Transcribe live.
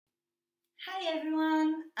Hi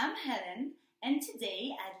everyone, I'm Helen, and today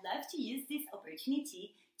I'd love to use this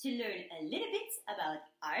opportunity to learn a little bit about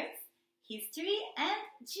art, history,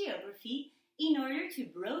 and geography in order to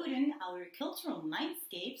broaden our cultural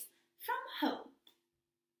mindscapes from home.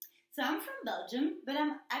 So I'm from Belgium, but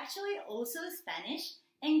I'm actually also Spanish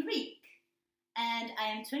and Greek. And I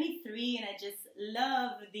am 23 and I just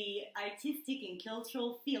love the artistic and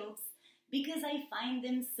cultural fields because I find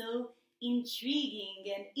them so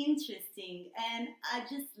intriguing and interesting, and I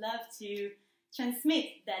just love to transmit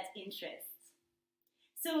that interest.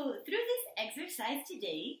 So through this exercise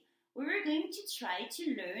today, we're going to try to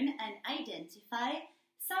learn and identify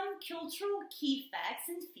some cultural key facts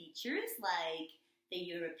and features like the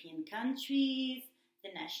European countries,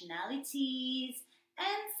 the nationalities,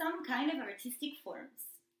 and some kind of artistic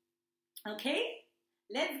forms. Okay?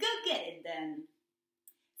 Let's go get it then.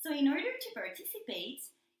 So in order to participate,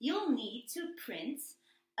 you'll need to print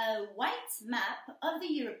a white map of the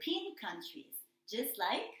European countries, just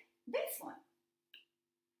like this one.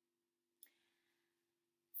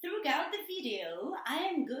 Throughout the video, I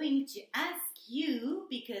am going to ask you,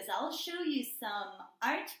 because I'll show you some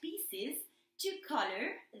art pieces, to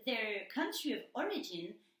color their country of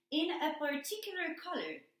origin in a particular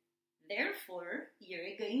color. Therefore,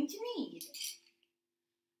 you're going to need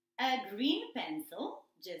a green pencil,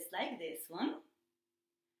 just like this one,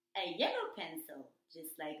 a yellow pencil,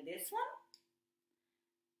 just like this one,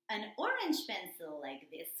 an orange pencil like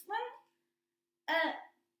this one, a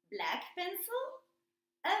black pencil,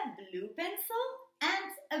 a blue pencil,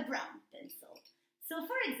 and a brown pencil. So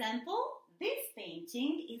for example, this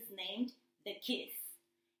painting is named The Kiss.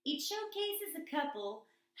 It showcases a couple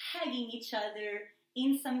hugging each other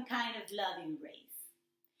in some kind of love embrace.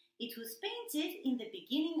 It was painted in the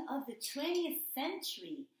beginning of the 20th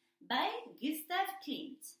century by Gustav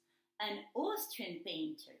Klimt, an Austrian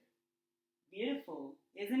painter. Beautiful,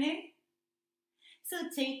 isn't it? So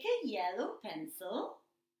take a yellow pencil,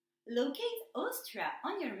 locate Austria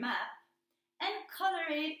on your map, and color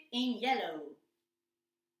it in yellow.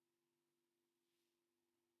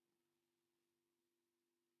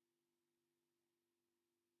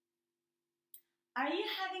 Are you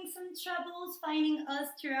having some troubles finding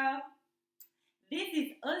Austria? This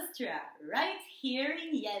is Austria, right here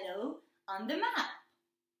in yellow on the map.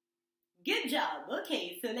 Good job!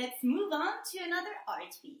 Okay, so let's move on to another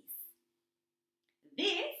art piece.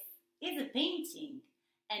 This is a painting,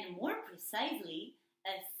 and more precisely,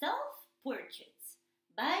 a self-portrait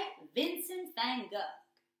by Vincent van Gogh.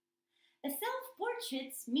 A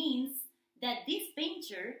self-portrait means that this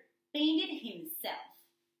painter painted himself.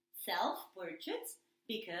 Self-portrait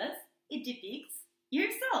because it depicts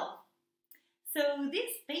yourself. So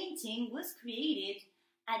this painting was created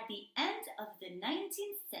at the end of the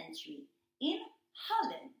 19th century in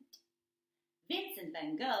Holland. Vincent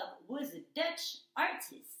van Gogh was a Dutch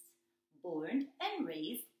artist, born and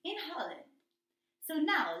raised in Holland. So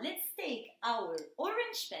now let's take our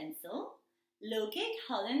orange pencil, locate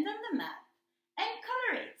Holland on the map, and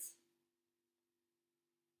color it.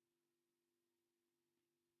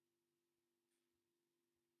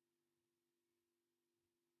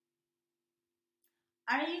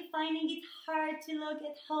 Are you finding it hard to look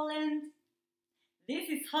at Holland? This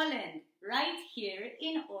is Holland, right here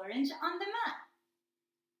in orange on the map.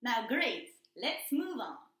 Now great, let's move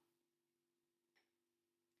on.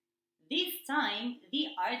 This time the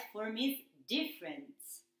art form is different.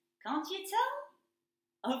 Can't you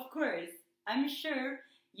tell? Of course, I'm sure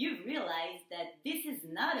you've realized that this is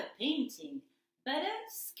not a painting, but a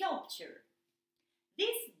sculpture.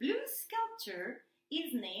 This blue sculpture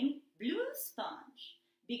is named Blue Sponge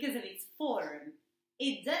because of its form.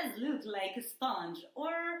 It does look like a sponge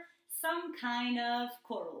or some kind of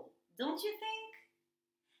coral, don't you think?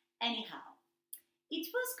 Anyhow, it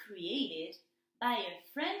was created by a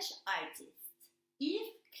French artist, Yves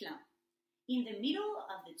Klein, in the middle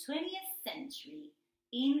of the 20th century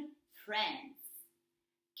in France.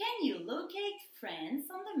 Can you locate France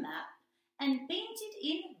on the map and paint it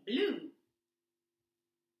in blue?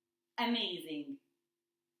 Amazing!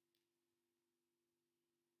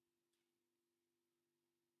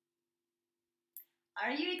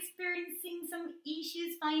 Are you experiencing some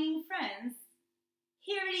issues finding France?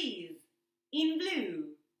 Here it is, in blue.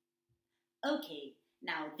 Okay,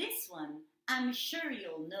 now this one I'm sure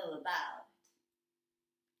you'll know about.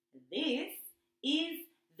 This is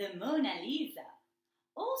the Mona Lisa,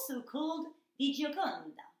 also called the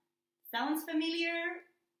Gioconda. Sounds familiar?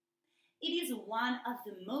 It is one of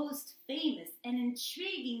the most famous and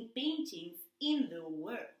intriguing paintings in the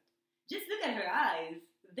world. Just look at her eyes.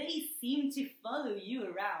 They seem to follow you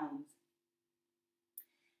around.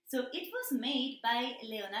 So it was made by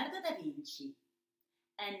Leonardo da Vinci,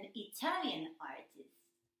 an Italian artist.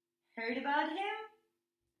 Heard about him?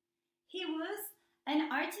 He was an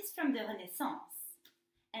artist from the Renaissance,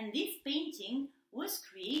 and this painting was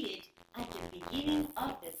created at the beginning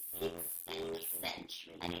of the 16th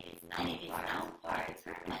century, and it is now part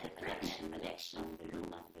of the collection of the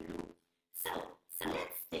Louvre. So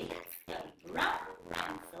let's take a brown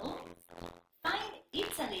pencil, find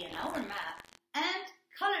Italy on our map, and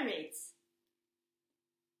color it.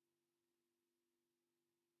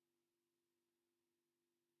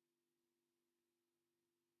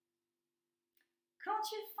 Can't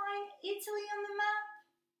you find Italy on the map?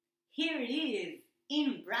 Here it is,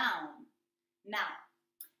 in brown. Now,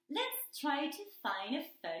 let's try to find a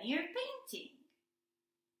funnier painting.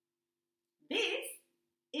 This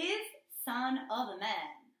is Son of a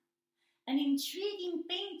Man, an intriguing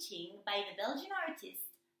painting by the Belgian artist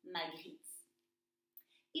Magritte.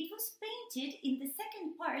 It was painted in the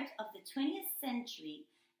second part of the 20th century,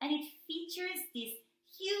 and it features this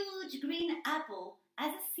huge green apple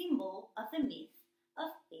as a symbol of the myth of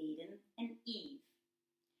Adam and Eve.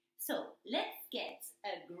 So let's get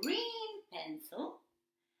a green pencil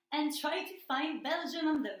and try to find Belgium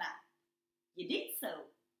on the map. You did so.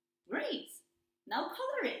 Great. Now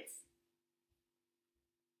color it.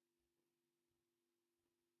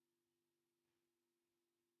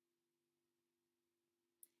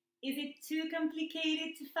 Is it too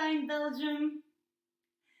complicated to find Belgium?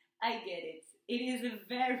 I get it. It is a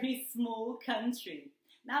very small country.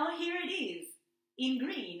 Now here it is, in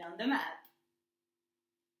green on the map.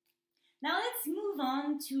 Now let's move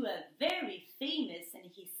on to a very famous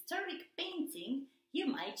and historic painting you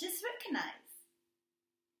might just recognize.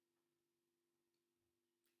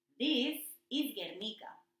 This is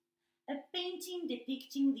Guernica, a painting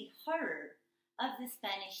depicting the horror of the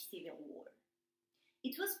Spanish Civil War.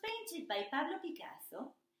 It was painted by Pablo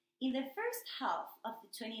Picasso in the first half of the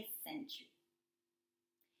 20th century.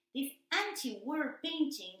 This anti-war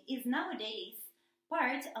painting is nowadays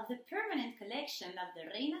part of the permanent collection of the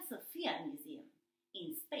Reina Sofia Museum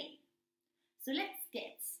in Spain. So let's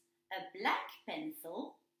get a black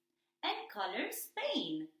pencil and color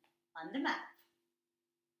Spain on the map.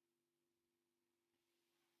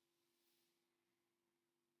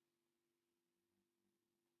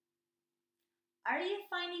 Are you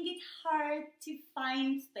finding it hard to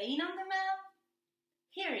find Spain on the map?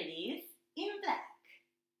 Here it is in black.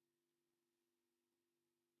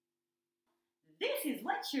 This is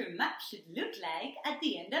what your map should look like at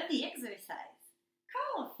the end of the exercise.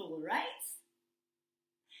 Colorful, right?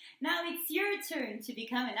 Now it's your turn to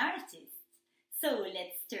become an artist. So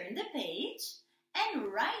let's turn the page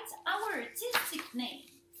and write our artistic names.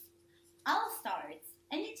 I'll start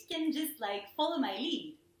and you can just follow my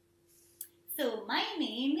lead. So my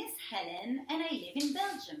name is Hélène and I live in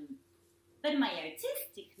Belgium. But my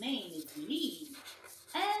artistic name is Lee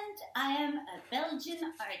and I am a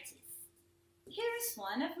Belgian artist. Here's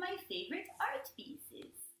one of my favorite art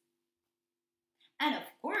pieces. And of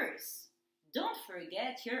course, don't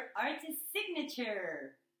forget your artist's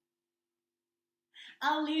signature.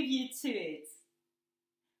 I'll leave you to it.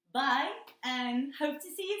 Bye and hope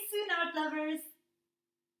to see you soon, art lovers.